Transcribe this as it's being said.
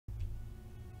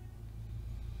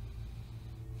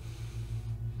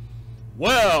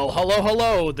Well,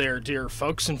 hello there, dear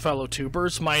folks and fellow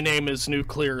tubers. My name is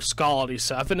Nuclear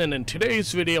Skull87, and in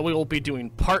today's video we will be doing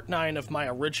part 9 of my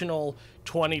original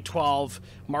 2012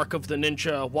 Mark of the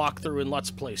Ninja walkthrough and Let's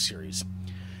Play series.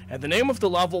 And the name of the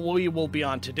level we will be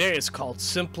on today is called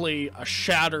simply A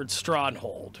Shattered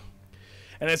Stronghold.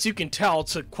 And as you can tell,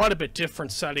 it's a quite a bit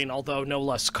different setting, although no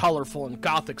less colorful and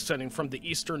gothic setting from the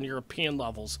Eastern European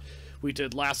levels we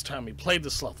did last time we played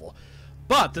this level.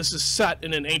 But this is set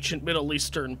in an ancient Middle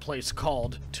Eastern place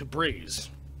called Tabriz.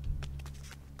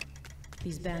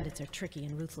 These bandits are tricky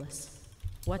and ruthless.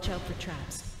 Watch out for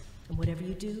traps, and whatever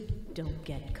you do, don't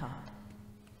get caught.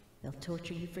 They'll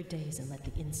torture you for days and let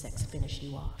the insects finish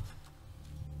you off.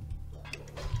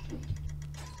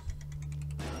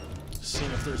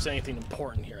 Seeing if there's anything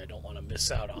important here I don't want to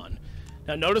miss out on.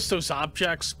 Now notice those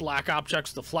objects, black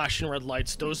objects, the flashing red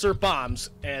lights, those are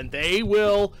bombs, and they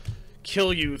will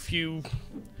kill you if you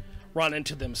run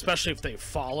into them, especially if they've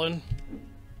fallen.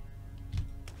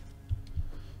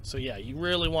 So yeah, you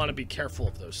really want to be careful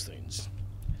of those things.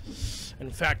 And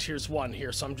in fact, here's one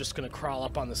here, so I'm just going to crawl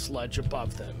up on this ledge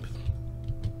above them.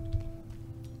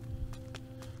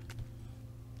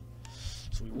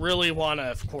 So we really want to,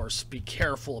 of course, be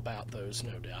careful about those,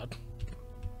 no doubt.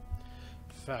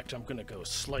 In fact, I'm going to go a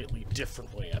slightly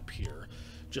different way up here,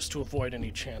 just to avoid any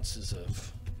chances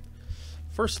of...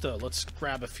 First, though, let's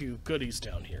grab a few goodies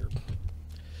down here.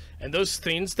 And those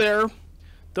things there,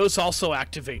 those also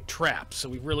activate traps, so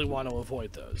we really want to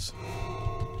avoid those.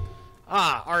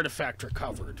 Ah, artifact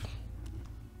recovered.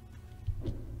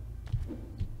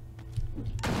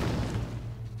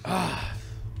 Ah.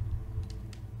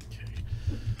 Okay.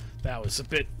 That was a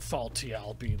bit faulty,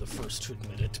 I'll be the first to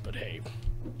admit it, but hey.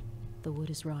 The wood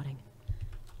is rotting.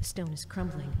 The stone is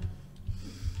crumbling.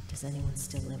 Does anyone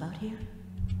still live out here?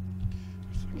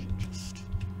 Just...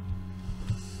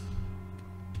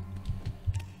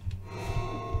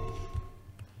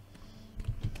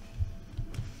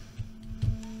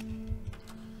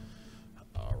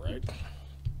 Alright.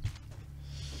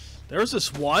 There's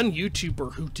this one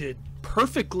YouTuber who did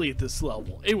perfectly at this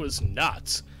level. It was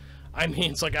nuts. I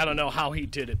mean, it's like, I don't know how he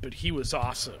did it, but he was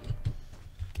awesome.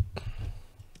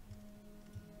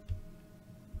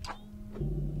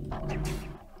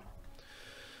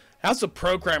 As a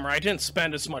programmer, I didn't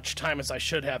spend as much time as I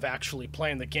should have actually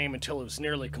playing the game until it was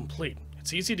nearly complete.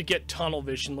 It's easy to get tunnel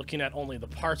vision looking at only the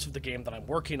parts of the game that I'm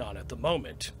working on at the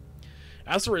moment.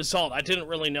 As a result, I didn't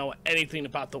really know anything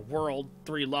about the world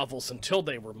 3 levels until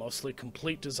they were mostly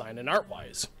complete design and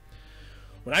art-wise.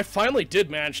 When I finally did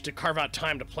manage to carve out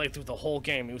time to play through the whole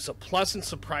game, it was a pleasant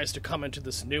surprise to come into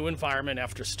this new environment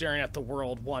after staring at the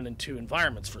World 1 and 2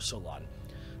 environments for so long.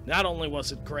 Not only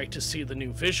was it great to see the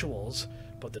new visuals,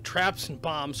 but the traps and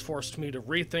bombs forced me to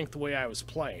rethink the way I was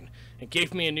playing, and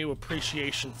gave me a new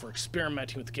appreciation for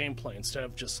experimenting with gameplay instead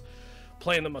of just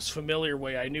playing the most familiar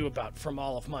way I knew about from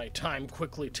all of my time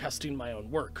quickly testing my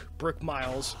own work. Brick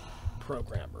Miles,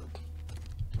 programmer.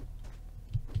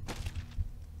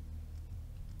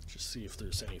 Just see if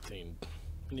there's any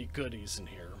goodies in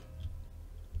here.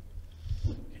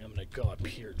 Okay, I'm gonna go up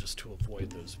here just to avoid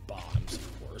those bombs,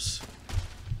 of course.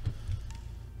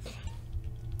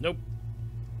 Nope.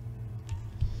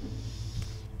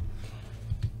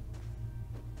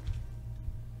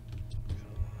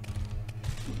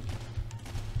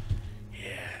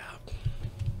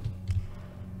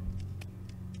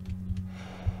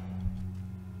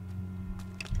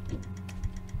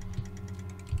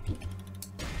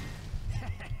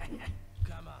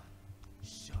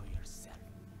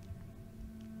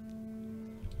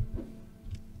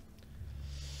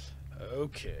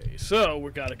 Okay, so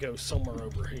we gotta go somewhere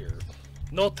over here.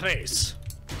 No trace.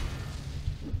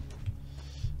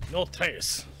 No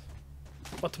trace.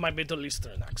 What's my Middle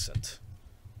Eastern accent?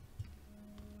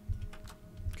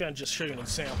 I'm gonna just show you an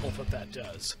example of what that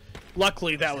does.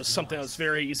 Luckily, that was something that was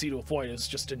very easy to avoid. It's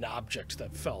just an object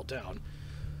that fell down.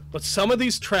 But some of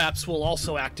these traps will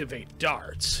also activate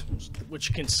darts,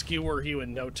 which can skewer you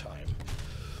in no time.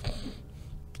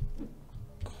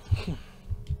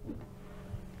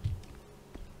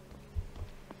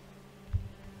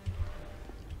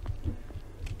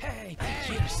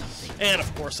 And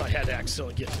of course I had to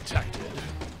accidentally get detected.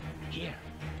 Here,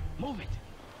 move it.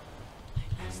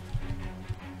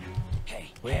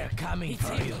 Hey, we're coming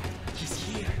for you. He's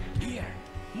here. Here,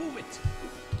 move it.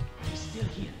 He's still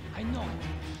here. I know it.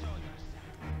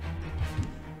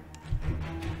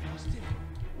 Still.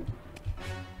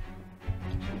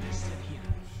 He's still here.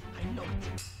 I know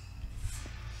it.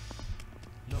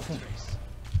 No trace,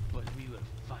 but we will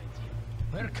find you.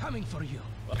 We're coming for you.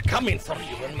 We're coming for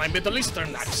you in my Middle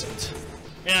Eastern accent.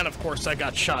 And of course I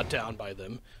got shot down by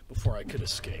them before I could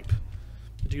escape.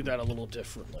 Do that a little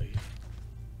differently.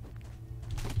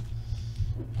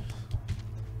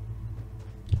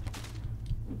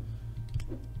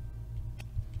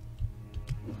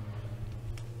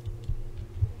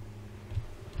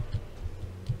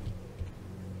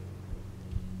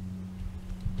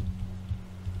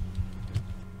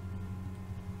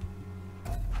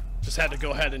 Just had to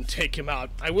go ahead and take him out.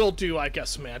 I will do, I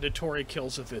guess, mandatory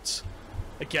kills if it's,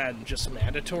 again, just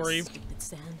mandatory. Stupid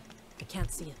sand. I can't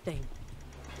see a thing.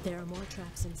 There are more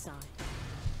traps inside.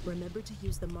 Remember to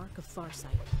use the mark of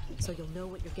Farsight, so you'll know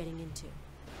what you're getting into.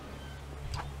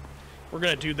 We're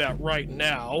gonna do that right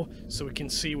now, so we can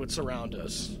see what's around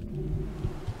us.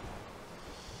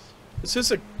 This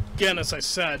is, again, as I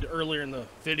said earlier in the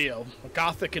video, a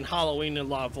Gothic and Halloween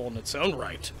level in its own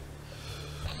right.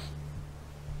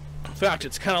 In fact,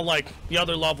 it's kind of like the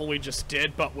other level we just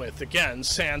did, but with, again,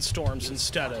 sandstorms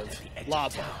instead of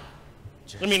lava.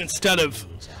 I mean, instead of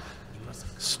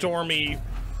stormy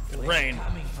and rain.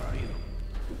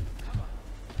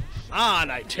 Ah,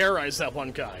 and I terrorized that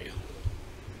one guy.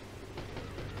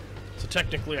 So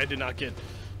technically I did not get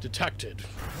detected.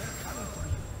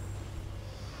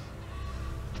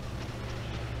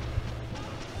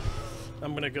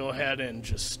 I'm gonna go ahead and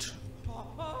just...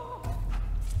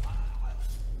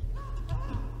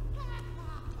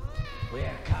 We're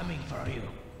coming for you.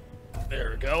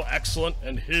 There we go, excellent.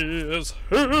 And his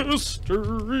history.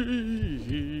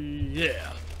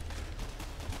 Yeah.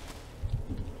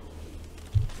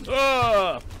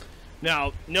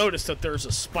 Now, notice that there's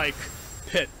a spike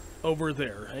pit over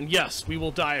there. And yes, we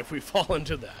will die if we fall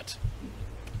into that.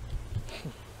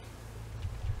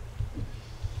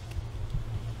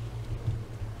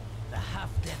 The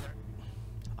half-desert.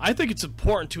 I think it's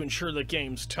important to ensure the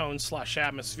game's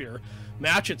tone/atmosphere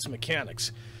match its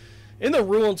mechanics. In the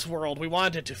Ruins world, we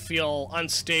wanted it to feel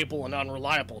unstable and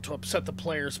unreliable to upset the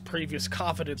player's previous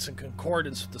confidence and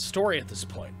concordance with the story at this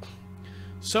point.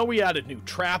 So we added new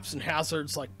traps and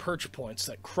hazards like perch points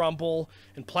that crumble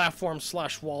and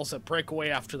platforms/walls that break away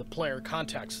after the player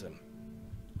contacts them.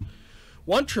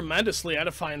 One tremendously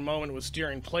edifying moment was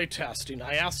during playtesting.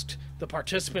 I asked the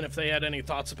participant if they had any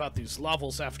thoughts about these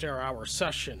levels after our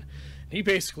session. He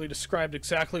basically described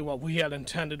exactly what we had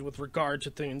intended with regard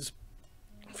to things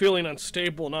feeling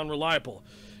unstable and unreliable.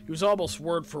 It was almost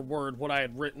word for word what I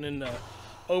had written in the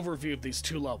overview of these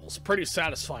two levels. Pretty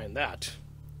satisfying, that.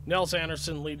 Nels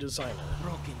Anderson, lead designer.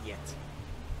 Broken yet,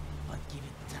 but give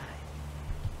it time.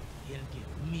 He'll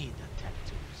give me the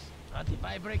tattoos. Not if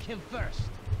I break him first.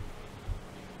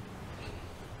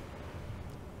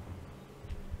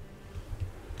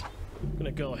 I'm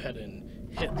gonna go ahead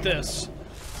and hit this,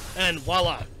 and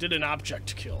voila, did an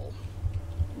object kill.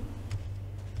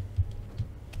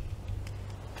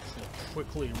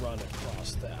 Quickly run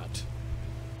across that.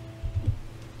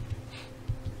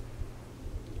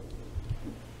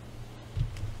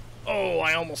 Oh,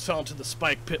 I almost fell into the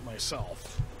spike pit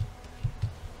myself.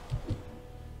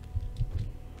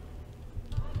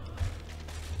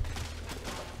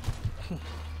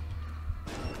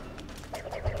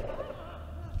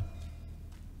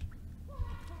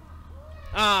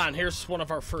 Ah, and here's one of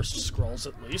our first scrolls,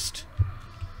 at least.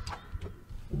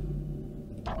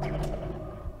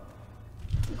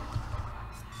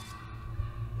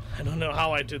 I don't know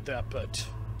how I did that, but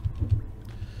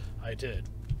I did.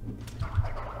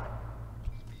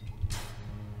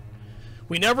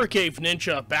 We never gave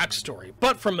Ninja a backstory,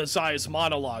 but from Mazai's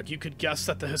monologue, you could guess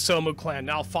that the Hisomu clan,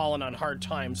 now fallen on hard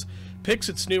times, picks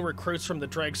its new recruits from the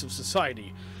dregs of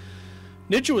society.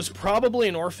 Ninja was probably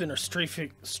an orphan or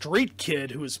street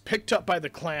kid who was picked up by the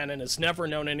clan and has never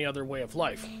known any other way of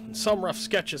life. In some rough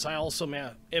sketches, I also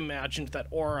imagined that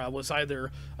Aura was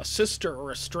either a sister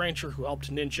or a stranger who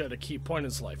helped Ninja at a key point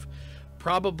in his life,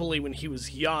 probably when he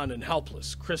was young and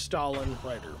helpless. Chris Dolan,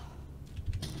 writer.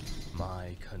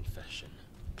 My confession.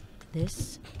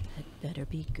 This had better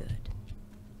be good.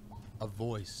 A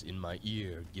voice in my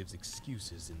ear gives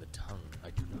excuses in the tongue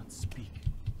I do not speak.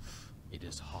 It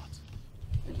is hot,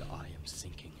 and I am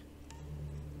sinking.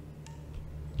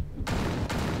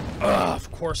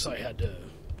 Of course I had to.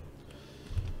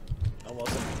 I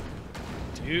wasn't.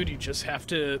 Dude, you just have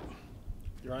to.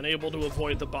 You're unable to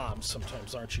avoid the bombs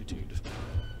sometimes, aren't you, dude?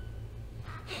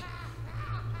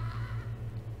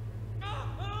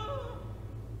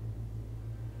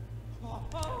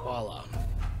 Voila.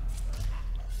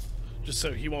 Just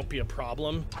so he won't be a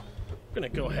problem, I'm gonna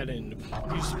go ahead and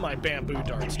use my bamboo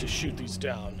darts to shoot these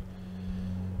down.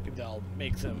 Maybe that'll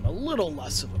make them a little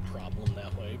less of a problem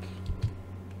that way.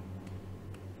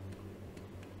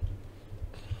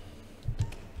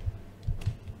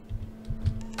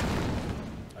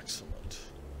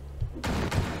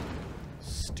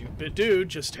 stupid dude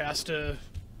just has to...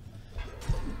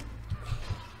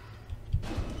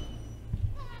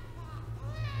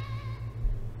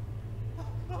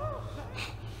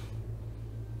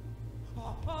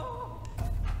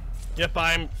 Yep,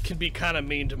 can be kind of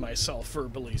mean to myself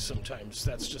verbally sometimes.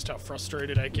 That's just how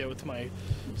frustrated I get with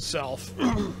myself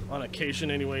on occasion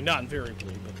anyway. Not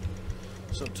invariably,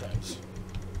 but sometimes.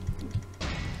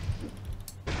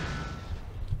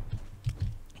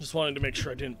 Just wanted to make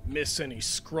sure I didn't miss any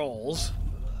scrolls.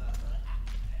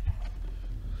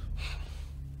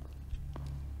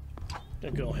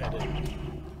 Gonna go ahead and...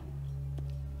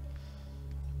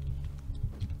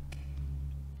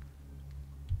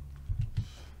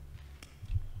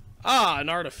 Ah, an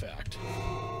artifact.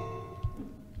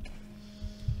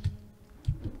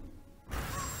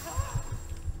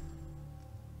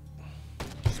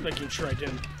 Just making sure I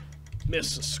didn't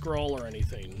miss a scroll or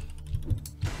anything.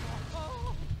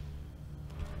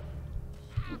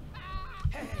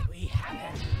 Hey, we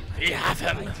have him. We have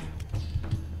him.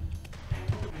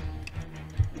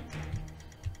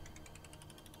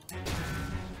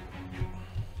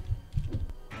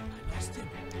 I lost him.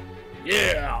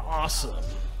 Yeah, awesome.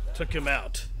 Took him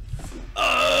out.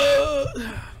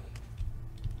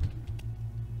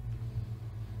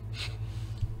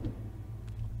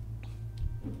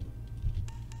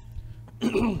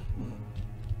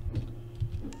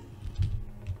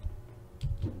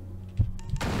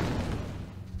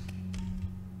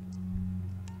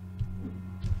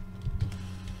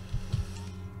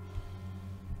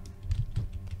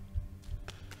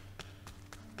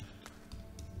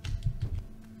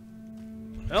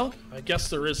 Well, I guess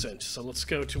there isn't, so let's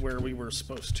go to where we were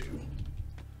supposed to.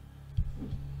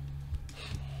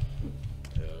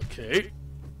 Okay.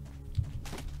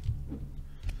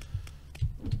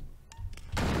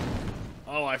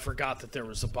 Oh, I forgot that there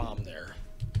was a bomb there.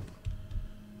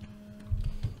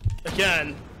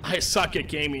 Again, I suck at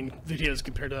gaming videos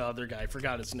compared to the other guy. I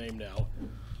forgot his name now.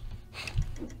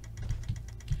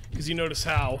 Because you notice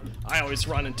how I always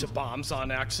run into bombs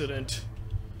on accident.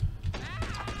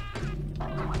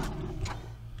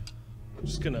 I'm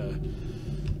just gonna...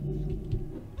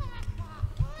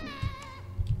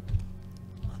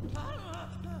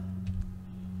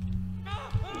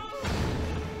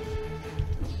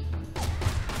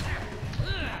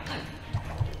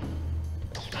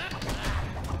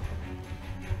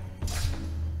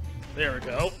 There we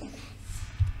go.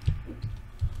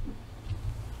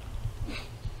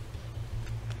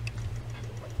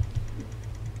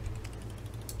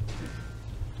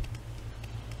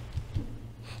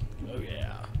 Oh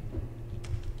yeah.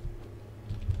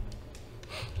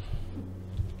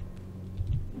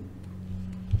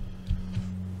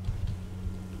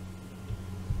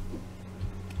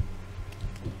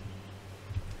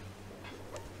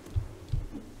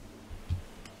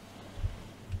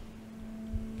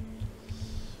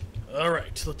 All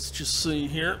right, let's just see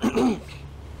here.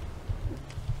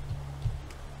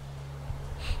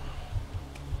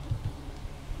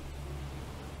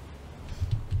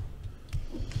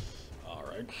 All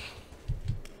right.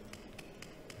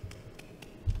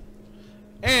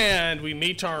 And we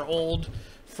meet our old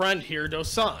friend here,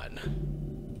 Dosan.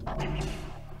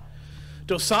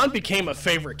 Dosan became a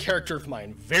favorite character of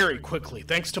mine very quickly,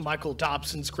 thanks to Michael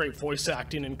Dobson's great voice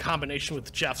acting in combination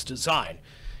with Jeff's design.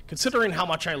 Considering how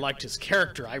much I liked his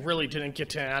character, I really didn't get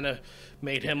to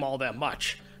animate him all that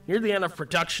much. Near the end of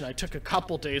production, I took a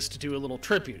couple days to do a little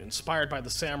tribute, inspired by the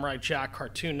Samurai Jack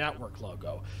Cartoon Network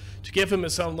logo, to give him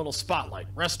his own little spotlight.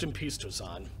 Rest in peace,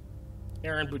 Dosan.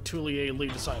 Aaron Boutillier,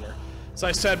 lead designer. As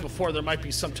I said before, there might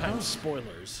be sometimes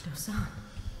spoilers. Dosan.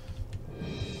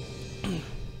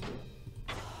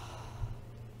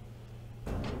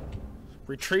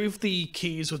 Retrieve the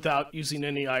keys without using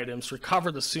any items,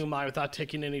 recover the Sumi without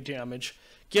taking any damage,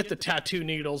 get the tattoo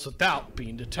needles without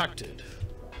being detected.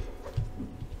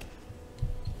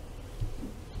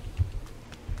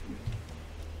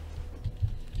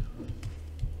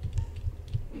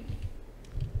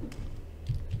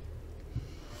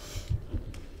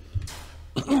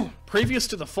 Previous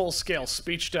to the full-scale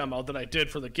speech demo that I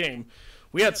did for the game,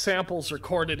 we had samples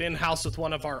recorded in-house with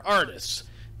one of our artists.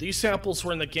 These samples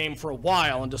were in the game for a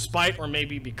while, and despite, or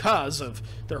maybe because of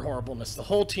their horribleness, the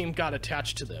whole team got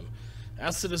attached to them.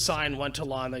 As the design went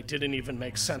along, they didn't even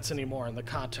make sense anymore in the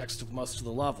context of most of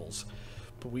the levels.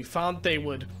 But we found they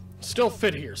would still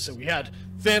fit here, so we had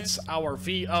Vince, our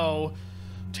VO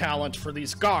talent for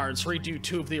these guards, redo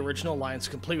 2 of the original lines,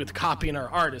 complete with copying our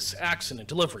artist's accent and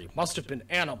delivery. Must have been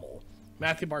Animal.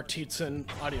 Matthew Bartitson,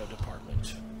 audio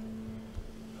department.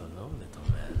 Hello,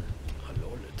 little man. Hello,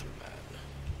 little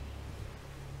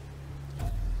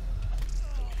man.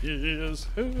 is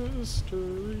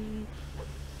history.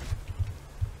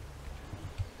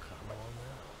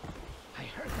 I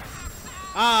heard that.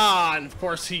 Ah, and of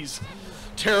course he's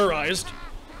terrorized.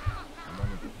 I'm on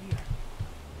it here.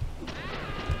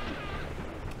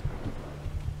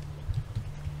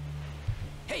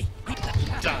 Hey!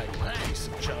 Die, you piece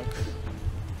of junk.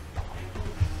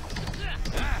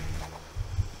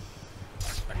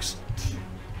 Excellent.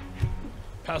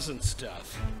 Peasant's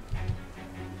death.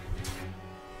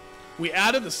 We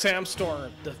added the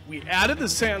sandstorm. We added the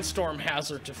sandstorm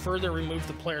hazard to further remove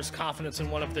the player's confidence in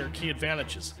one of their key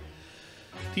advantages: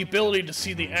 the ability to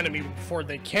see the enemy before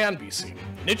they can be seen.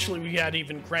 Initially, we had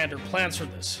even grander plans for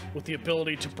this, with the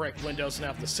ability to break windows and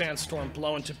have the sandstorm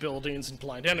blow into buildings and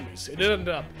blind enemies. It ended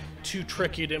up too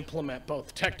tricky to implement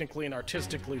both technically and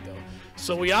artistically, though,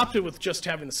 so we opted with just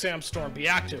having the sandstorm be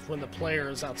active when the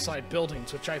player is outside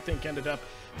buildings, which I think ended up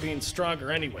being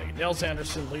stronger anyway. Nils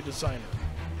Anderson, lead designer.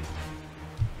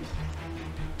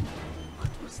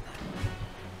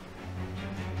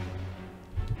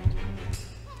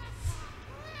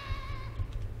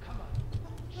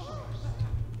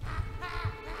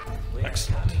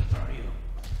 Excellent.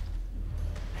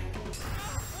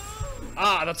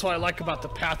 Ah, that's what I like about the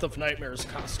Path of Nightmares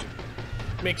costume.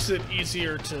 Makes it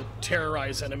easier to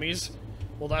terrorize enemies.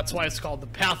 Well, that's why it's called the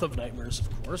Path of Nightmares,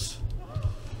 of course.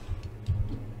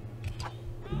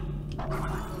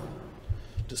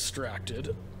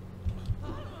 Distracted.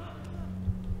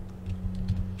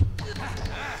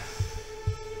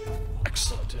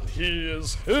 Excellent. And he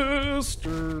is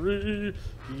history.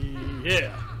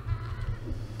 Yeah.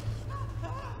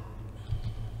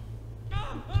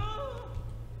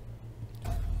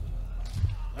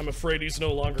 I'm afraid he's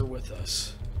no longer with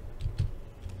us.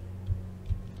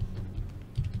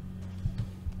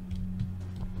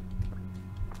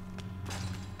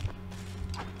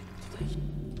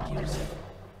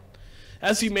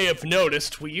 As you may have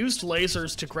noticed, we used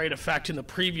lasers to great effect in the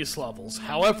previous levels.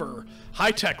 However,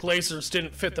 high-tech lasers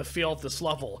didn't fit the feel of this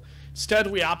level. Instead,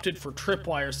 we opted for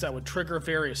tripwires that would trigger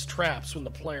various traps when the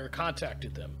player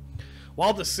contacted them.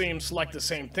 While this seems like the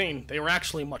same thing, they were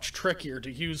actually much trickier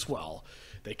to use well.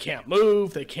 They can't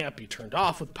move, they can't be turned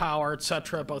off with power,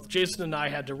 etc. Both Jason and I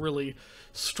had to really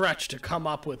stretch to come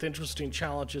up with interesting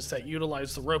challenges that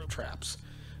utilize the rope traps.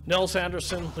 Nils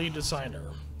Anderson, lead designer.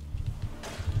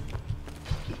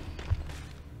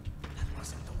 That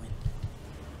wasn't the wind.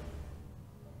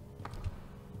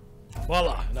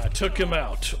 Voila, and I took him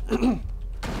out.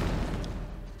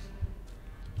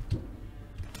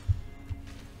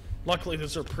 Luckily,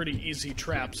 these are pretty easy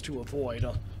traps to avoid,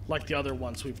 like the other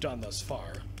ones we've done thus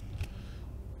far.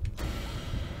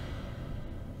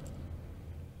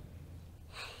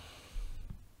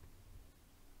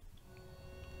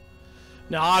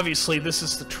 Now, obviously, this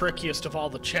is the trickiest of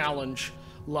all the challenge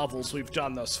levels we've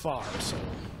done thus far, so...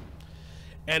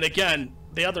 And again,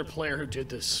 the other player who did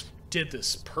this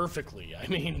perfectly. I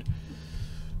mean,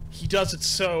 he does it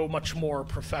so much more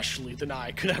professionally than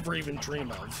I could ever even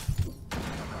dream of.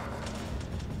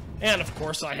 And, of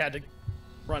course, I had to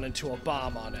run into a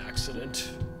bomb on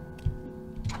accident.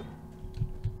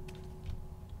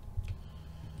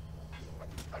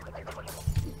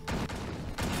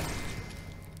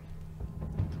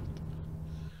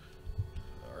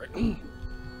 Alright.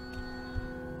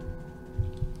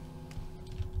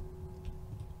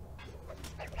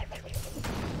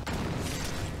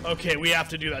 Okay, we have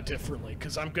to do that differently,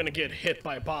 because I'm gonna get hit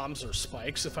by bombs or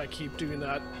spikes if I keep doing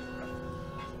that.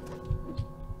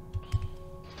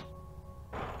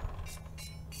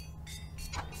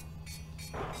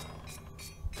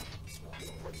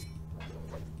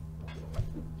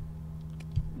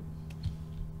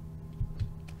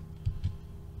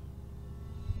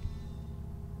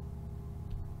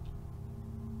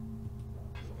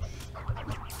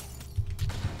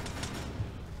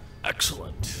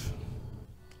 Excellent.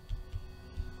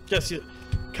 Guess you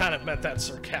kind of meant that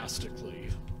sarcastically.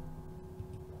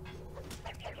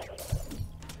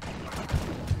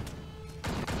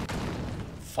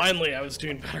 Finally, I was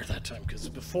doing better that time, because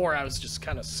before I was just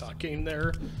kind of sucking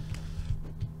there.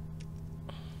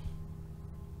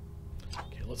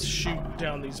 Okay, let's shoot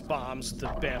down these bombs with the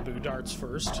bamboo darts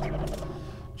first.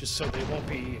 Just so they won't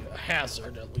be a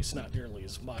hazard, at least not nearly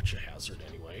as much a hazard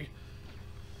anyway.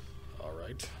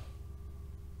 Alright.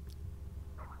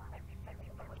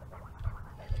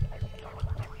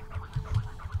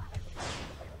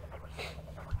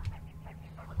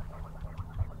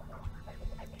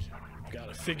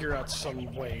 Gotta figure out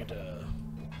some way to...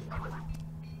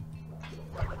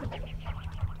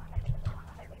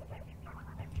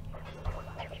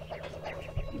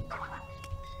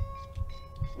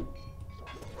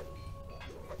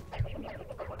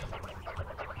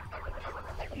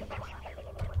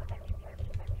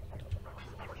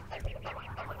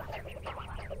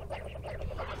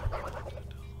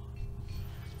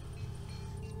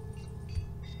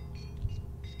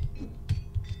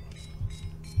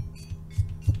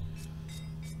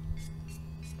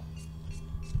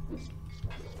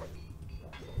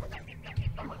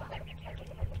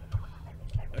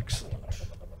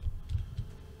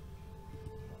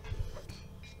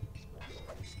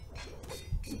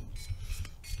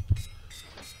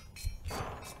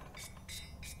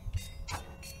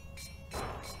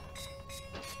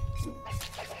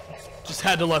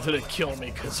 had to let it kill me,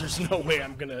 because there's no way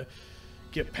I'm gonna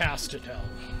get past it now.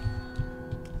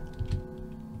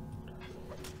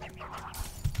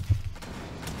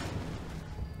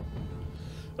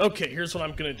 Okay, here's what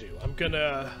I'm gonna do. I'm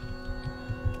gonna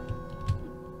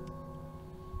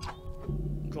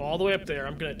go all the way up there.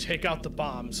 I'm gonna take out the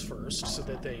bombs first, so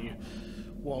that they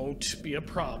won't be a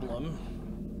problem.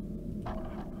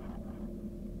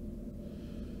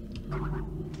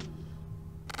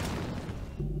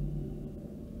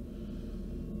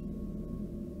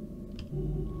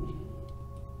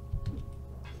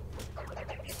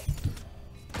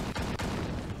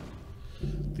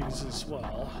 These as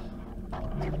well.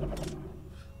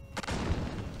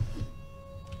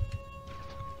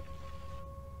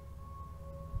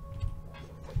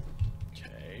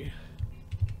 Okay.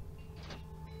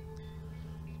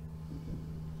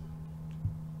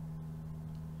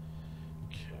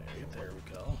 Okay, there we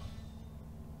go.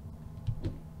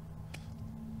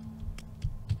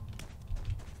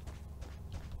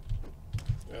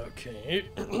 Okay.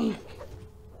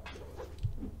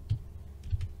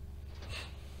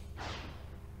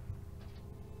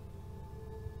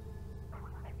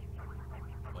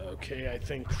 Okay, I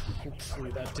think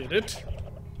hopefully that did it.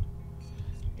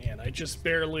 And I just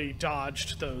barely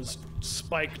dodged those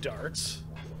spike darts.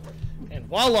 And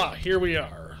voila, here we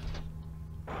are.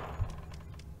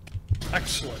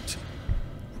 Excellent.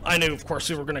 I knew, of course,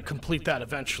 we were going to complete that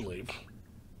eventually.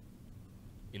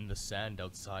 In the sand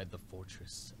outside the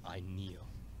fortress, I kneel.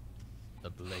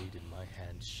 The blade in my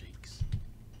hand shakes.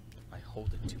 I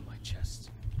hold it to my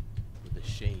chest, where the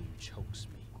shame chokes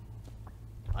me.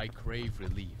 I crave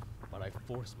relief, but I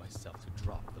force myself to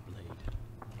drop the blade.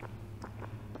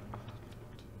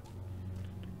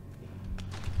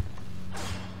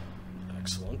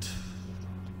 Excellent.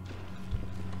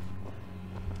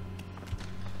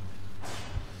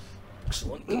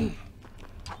 Excellent.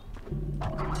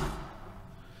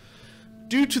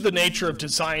 Due to the nature of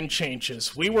design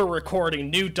changes, we were recording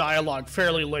new dialogue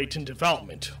fairly late in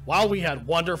development. While we had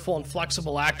wonderful and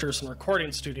flexible actors in the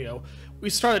recording studio, we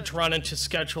started to run into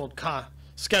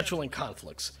scheduling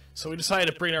conflicts, so we decided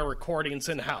to bring our recordings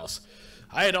in-house.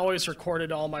 I had always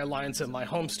recorded all my lines at my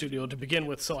home studio to begin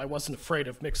with, so I wasn't afraid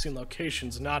of mixing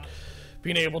locations and not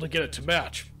being able to get it to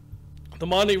match. The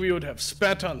money we would have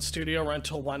spent on studio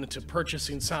rental went into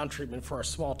purchasing sound treatment for our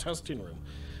small testing room.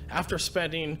 After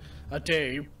spending a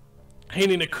day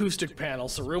painting acoustic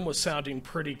panels, the room was sounding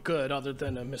pretty good other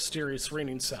than a mysterious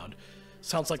ringing sound.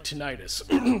 Sounds like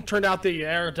tinnitus. Turned out the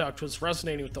air duct was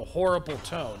resonating with a horrible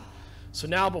tone. So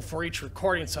now before each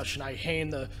recording session, I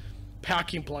hang the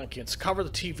packing blankets, cover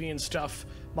the TV and stuff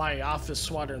my office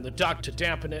sweater in the duct to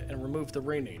dampen it and remove the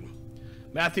ringing.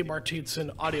 Matthew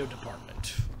Martinson, Audio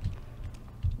Department.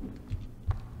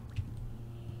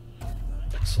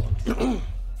 Excellent.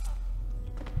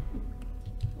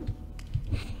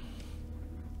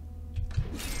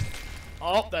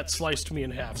 Oh, that sliced me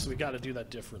in half, so we gotta do that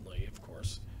differently, of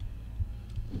course.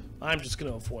 I'm just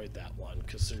gonna avoid that one,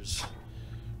 because there's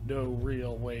no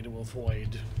real way to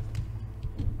avoid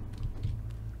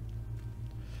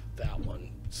that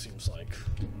one, seems like.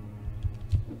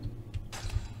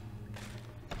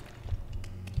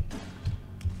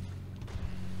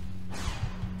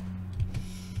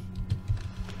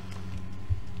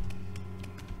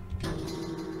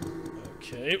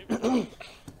 Okay.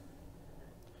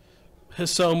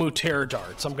 Hisomu Terror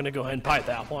Darts. I'm gonna go ahead and buy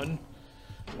that one.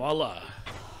 Voila.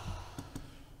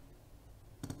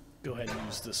 Go ahead and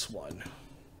use this one.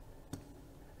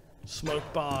 Smoke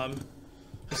Bomb.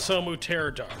 Hisomu Terror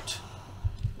Dart.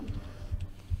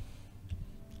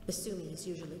 The Sumi is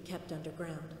usually kept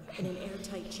underground, in an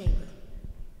airtight chamber.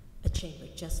 A chamber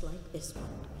just like this one.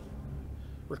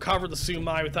 Recover the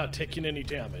Sumi without taking any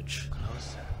damage.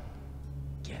 Closer.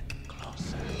 Get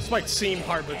closer. This might seem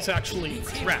hard, but it's actually a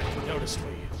threat. You noticed me.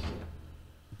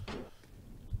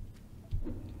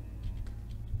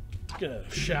 Gonna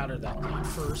shatter that one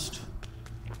first.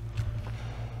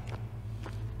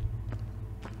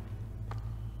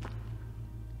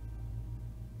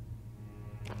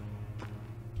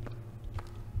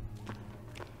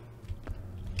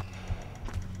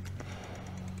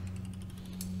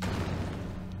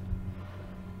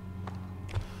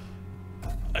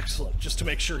 Excellent, just to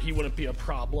make sure he wouldn't be a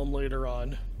problem later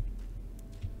on.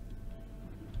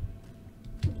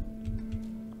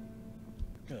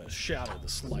 Gonna shatter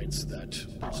this light so that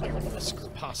there's no risk or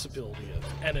possibility of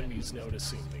enemies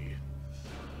noticing me.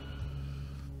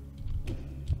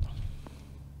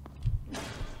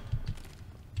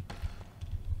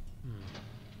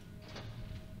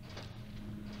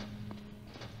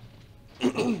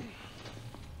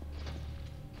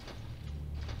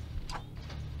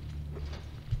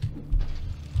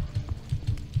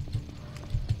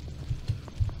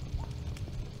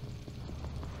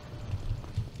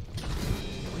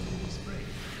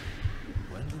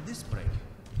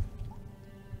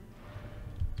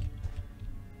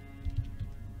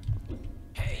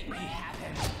 We have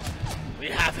him. We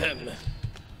have him.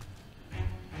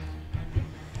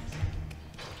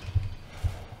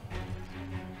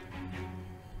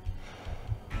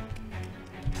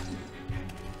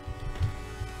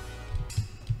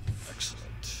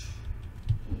 Excellent.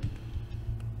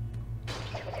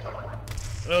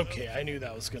 Okay, I knew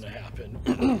that was going to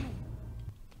happen.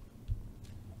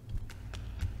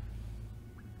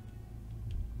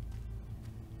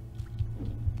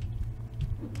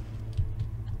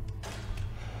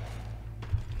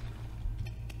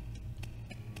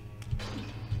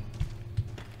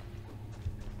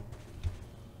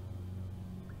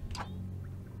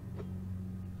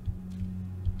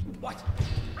 What?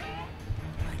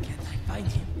 Why can't I find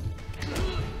him?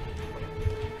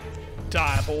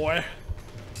 Die, boy.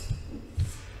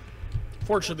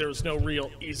 Fortunately, there was no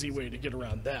real easy way to get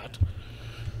around that.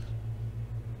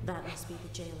 That must be the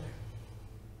jailer.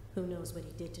 Who knows what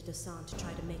he did to Dosan to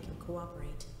try to make him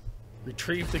cooperate.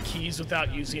 Retrieve the keys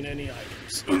without using any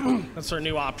items. That's our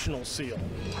new optional seal.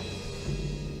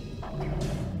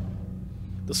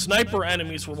 The sniper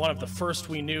enemies were one of the first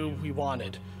we knew we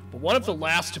wanted, but one of the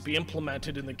last to be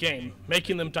implemented in the game,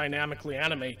 making them dynamically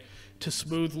animate to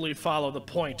smoothly follow the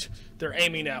point they're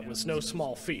aiming at was no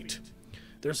small feat.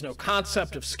 There's no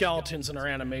concept of skeletons in our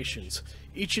animations.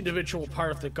 Each individual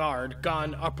part of the guard,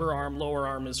 gun, upper arm, lower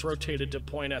arm, is rotated to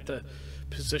point at the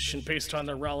position based on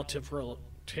their relative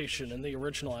rotation in the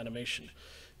original animation.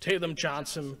 Tatum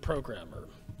Johnson, programmer.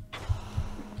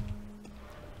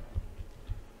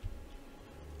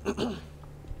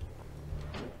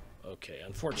 Okay,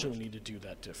 unfortunately we need to do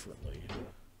that differently.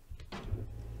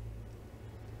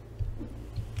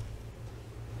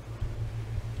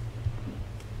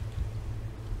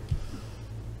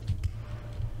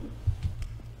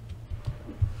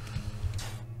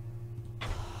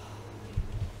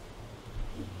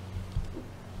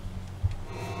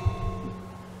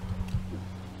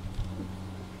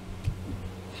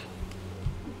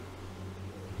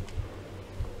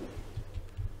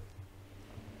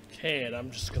 Okay, and I'm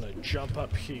just gonna jump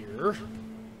up here.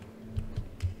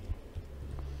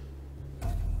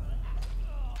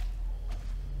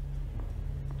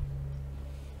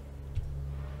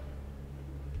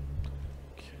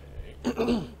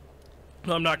 Okay.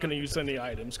 I'm not gonna use any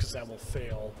items because that will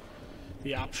fail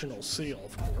the optional seal,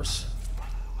 of course.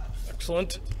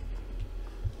 Excellent.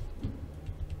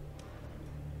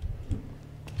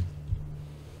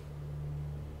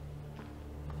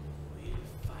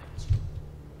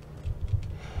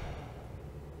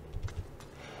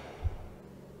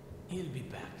 He'll be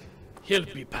back. He'll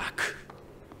be back.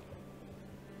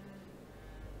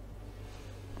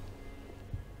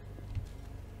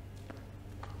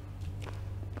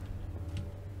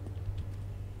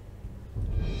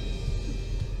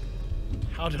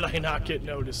 How did I not get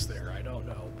noticed there? I don't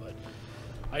know, but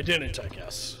I didn't, I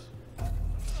guess.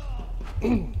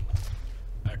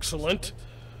 Excellent.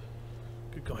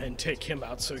 Could go ahead and take him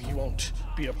out so he won't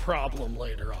be a problem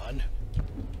later on.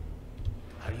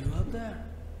 Are you up there?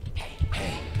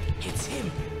 Hey, it's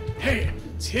him. Hey,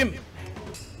 it's him.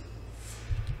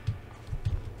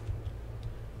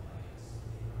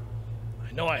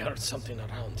 I know I heard something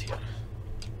around here.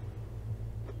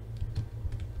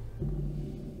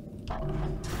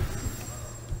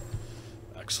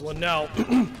 Excellent. Now,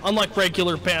 unlike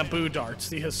regular bamboo darts,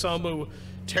 the Hisomu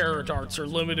terror darts are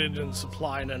limited in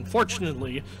supply, and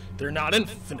unfortunately, they're not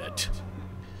infinite.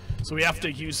 So we have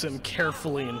to use them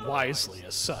carefully and wisely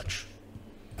as such.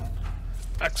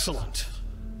 Excellent.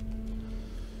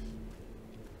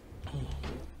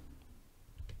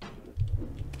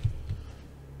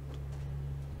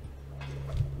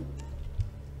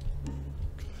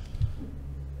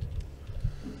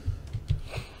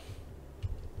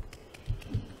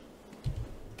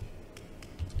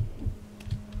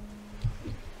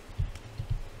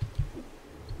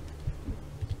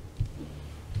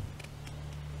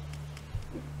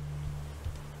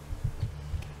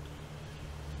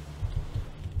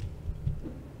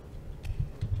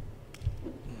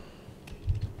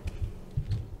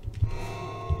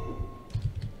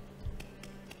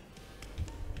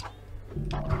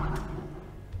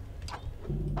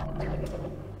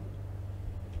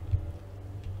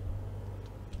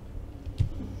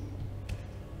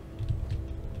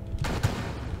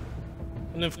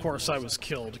 And of course I was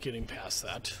killed getting past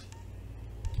that.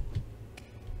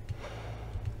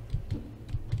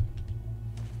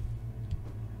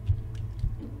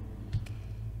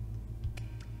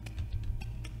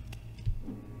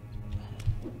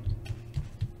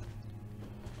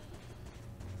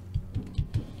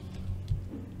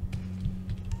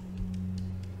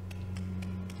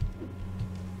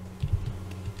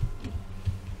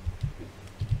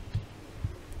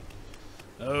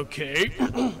 Okay,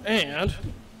 and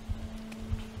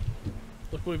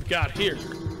look what we've got here.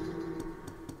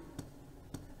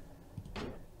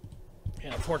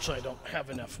 And unfortunately, I don't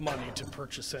have enough money to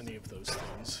purchase any of those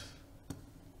things.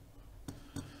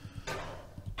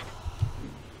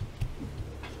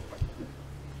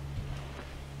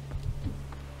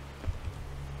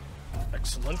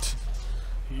 Excellent.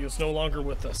 He is no longer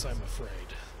with us, I'm afraid.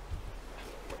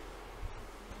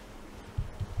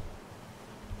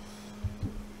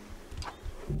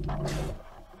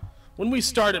 When we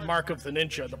started Mark of the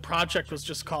Ninja, the project was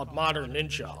just called Modern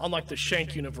Ninja. Unlike the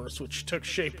Shank universe, which took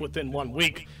shape within 1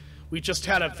 week, we just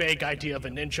had a vague idea of a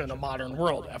ninja in a modern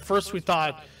world. At first we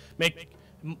thought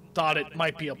it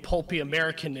might be a pulpy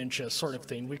American ninja sort of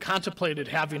thing. We contemplated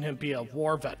having him be a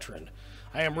war veteran.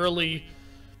 I am really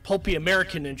pulpy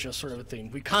American ninja sort of a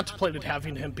thing. We contemplated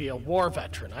having him be a war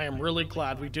veteran. I am really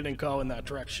glad we didn't go in that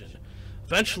direction.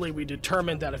 Eventually we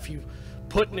determined that if you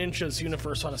put Ninja's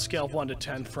universe on a scale of 1 to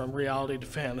 10 from reality to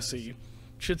fantasy, it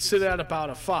should sit at about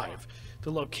a 5.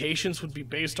 The locations would be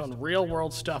based on real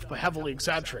world stuff but heavily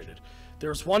exaggerated. There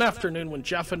was one afternoon when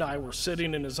Jeff and I were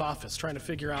sitting in his office trying to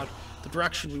figure out the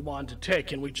direction we wanted to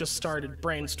take, and we just started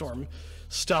brainstorming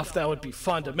stuff that would be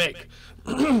fun to make.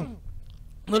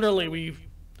 Literally, we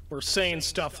were saying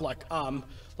stuff like,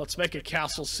 let's make a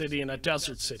castle city and a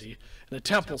desert city and a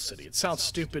temple city. It sounds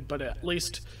stupid, but at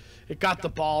least it got the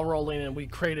ball rolling and we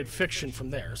created fiction from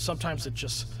there. Sometimes it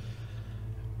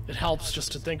helps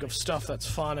just to think of stuff that's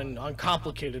fun and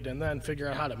uncomplicated and then figure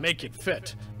out how to make it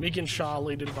fit. Megan Shaw,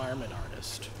 lead environment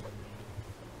artist.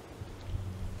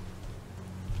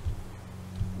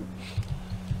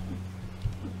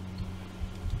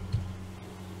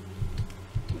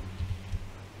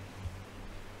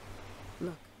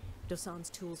 Look, Dosan's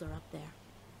tools are up there.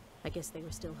 I guess they were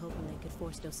still hoping they could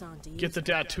force Dosan to use Get the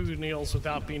tattoo nails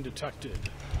without being detected.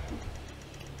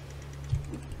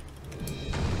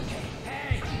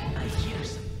 Hey! I hear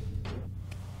some.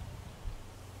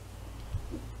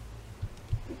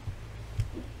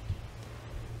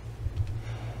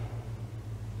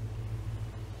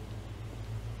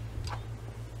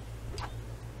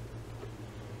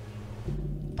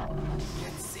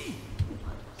 Let's see.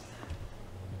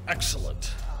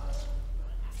 Excellent.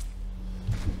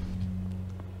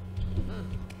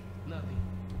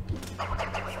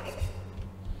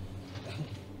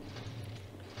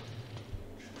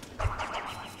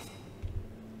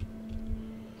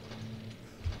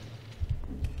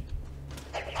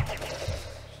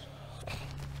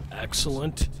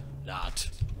 Excellent. Not.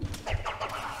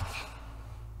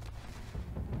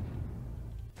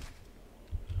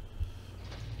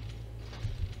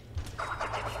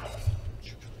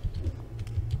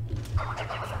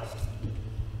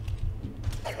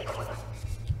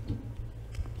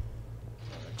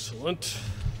 Excellent.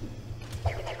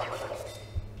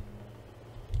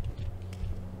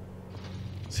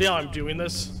 See how I'm doing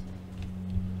this?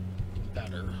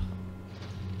 Better.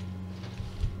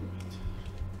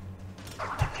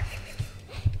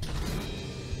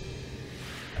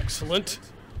 Excellent.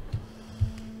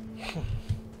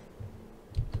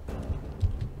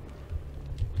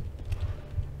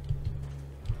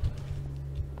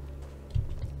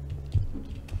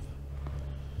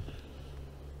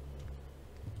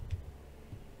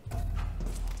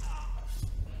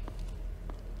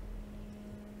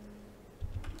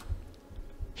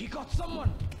 He got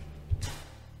someone.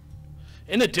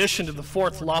 In addition to the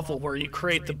 4th level where you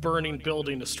create the burning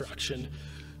building destruction,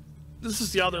 this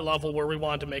is the other level where we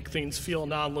wanted to make things feel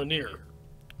non-linear.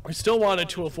 We still wanted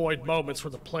to avoid moments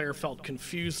where the player felt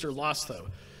confused or lost though,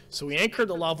 so we anchored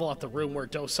the level at the room where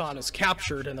Dosan is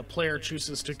captured and the player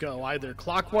chooses to go either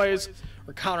clockwise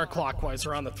or counterclockwise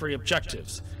around the 3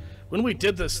 objectives. When we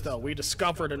did this though, we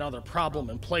discovered another problem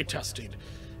in playtesting.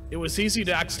 It was easy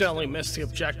to accidentally miss the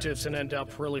objectives and end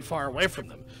up really far away from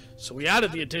them, so we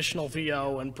added the additional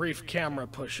VO and brief camera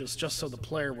pushes just so the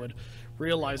player would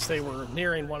realize they were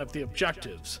nearing one of the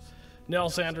objectives.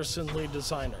 Nils Anderson, lead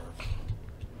designer.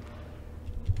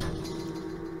 There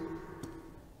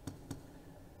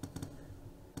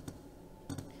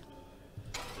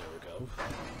we go.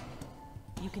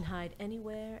 You can hide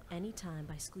anywhere, anytime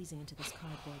by squeezing into this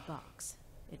cardboard box.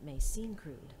 It may seem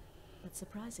crude, but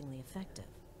surprisingly effective.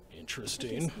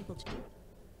 Interesting.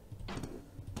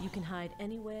 You can hide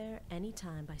anywhere,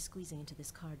 anytime by squeezing into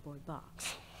this cardboard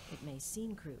box. It may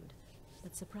seem crude,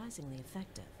 but surprisingly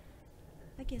effective.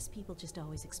 I guess people just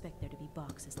always expect there to be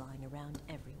boxes lying around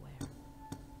everywhere.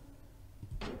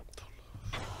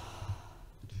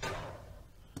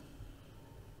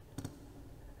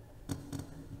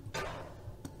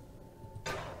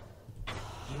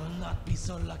 You will not be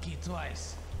so lucky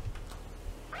twice.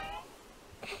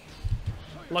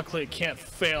 Luckily, it can't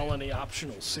fail any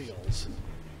optional seals.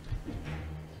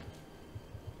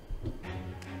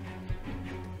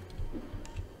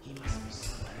 He must be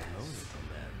somewhere Hello, else. little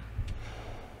man.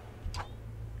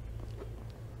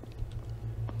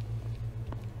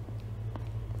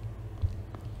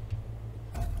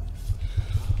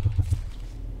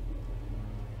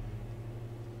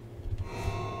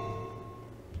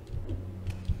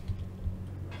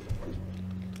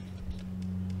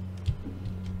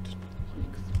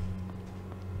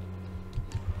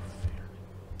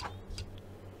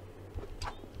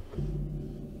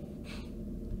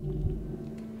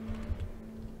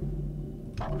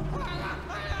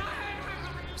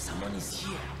 Someone is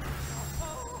here.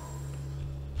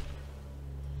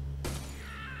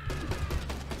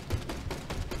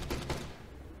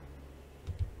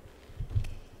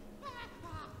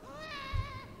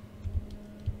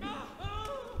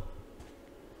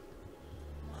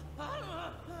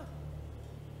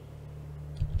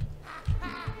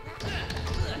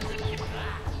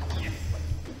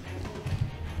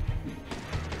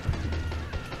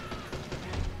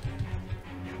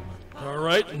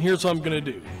 Alright, and here's what I'm gonna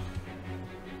do.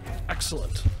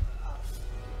 Excellent.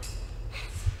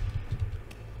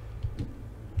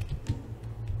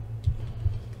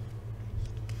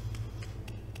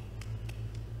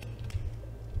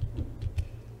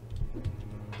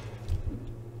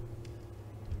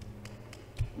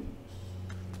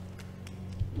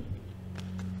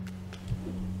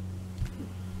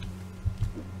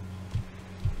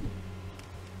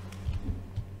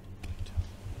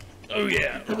 Oh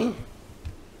yeah.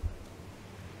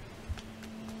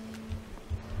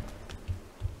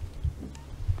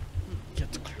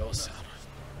 Get closer.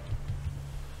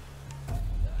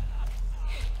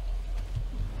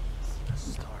 A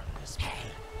storm this way.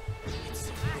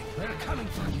 We're coming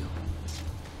for you.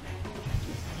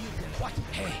 You can what?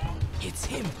 Hey, it's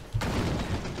him.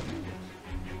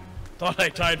 Thought I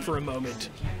died for a moment.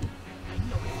 I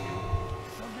know it.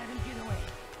 Don't let him get away.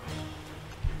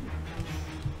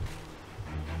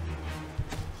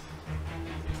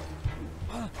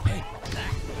 Hey.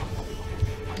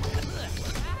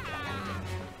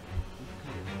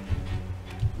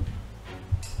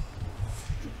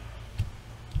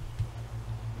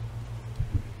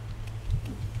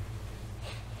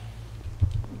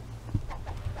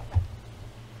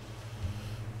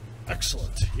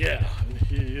 Excellent. Yeah,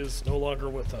 he is no longer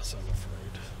with us, I'm afraid.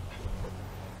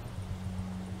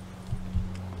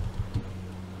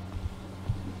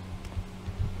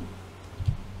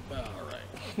 All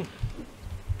right.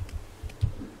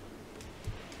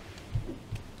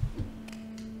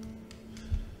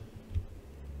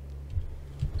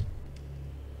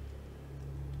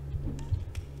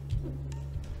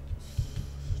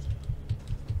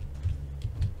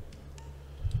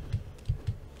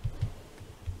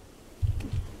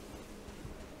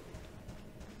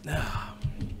 Now,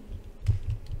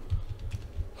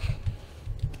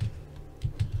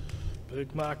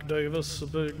 Big Mac Davis, a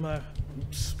Big Mac.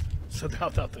 Oops, said that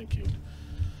without thinking.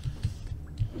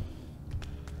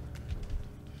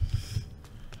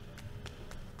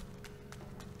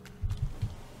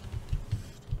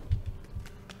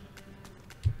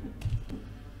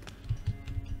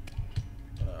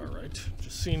 All right,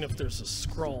 just seeing if there's a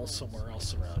scroll somewhere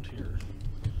else around here.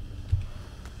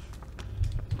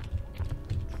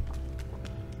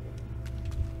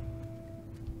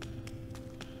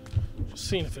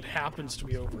 Seeing if it happens to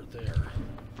be over there.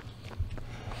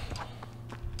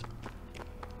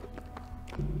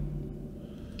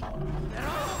 They're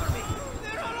all over me.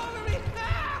 They're all over me.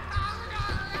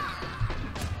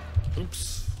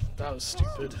 Oops, that was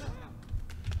stupid.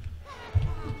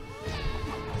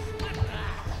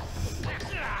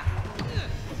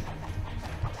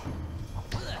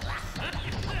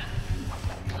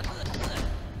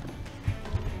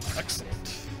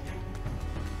 Excellent.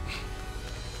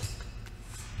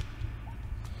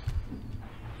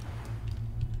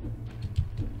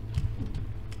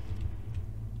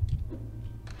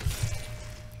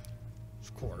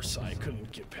 Of course, I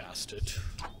couldn't get past it.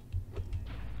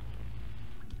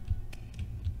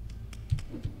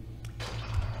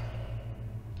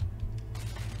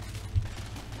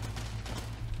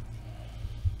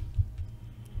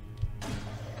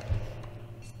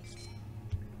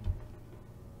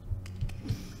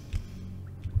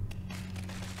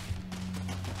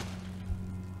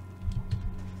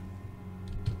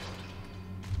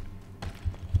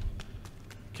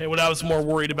 Okay, what I was more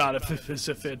worried about is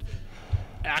if it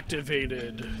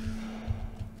activated.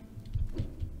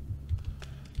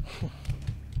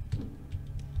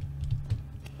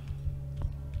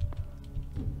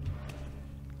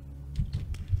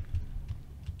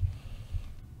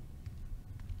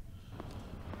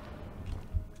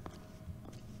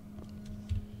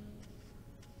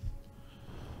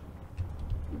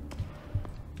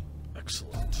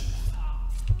 Excellent.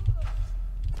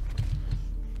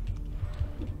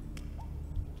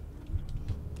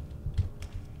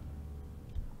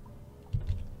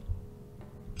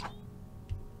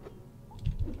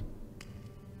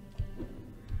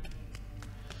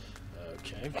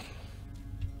 Okay.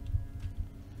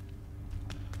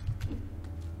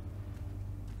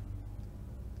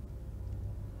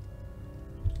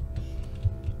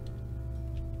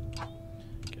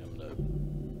 I'm gonna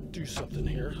do something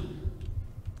here.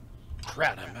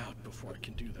 Drat, I'm out before I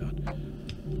can do that.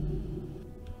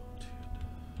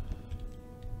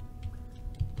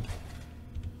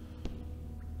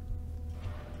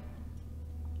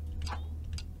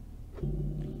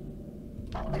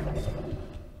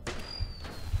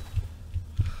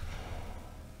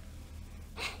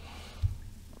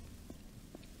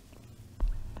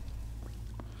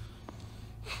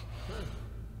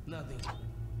 Nothing.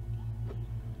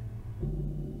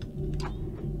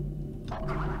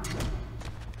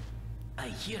 I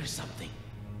hear something.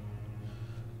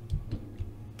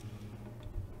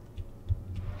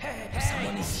 Hey,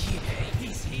 someone is here.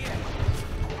 He's here.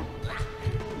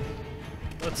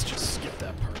 Let's just skip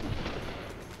that part.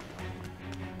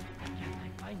 I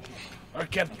find him. Or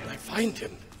can I find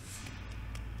him?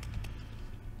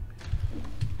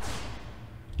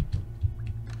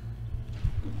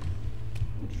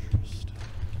 Interesting.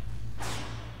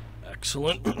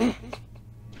 Excellent.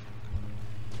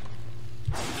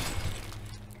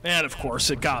 And of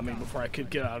course, it got me before I could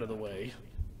get out of the way.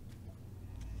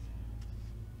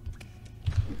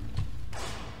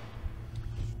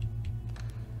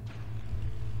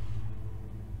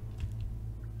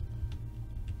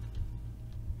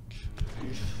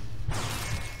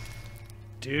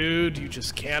 Dude, you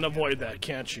just can't avoid that,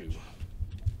 can't you?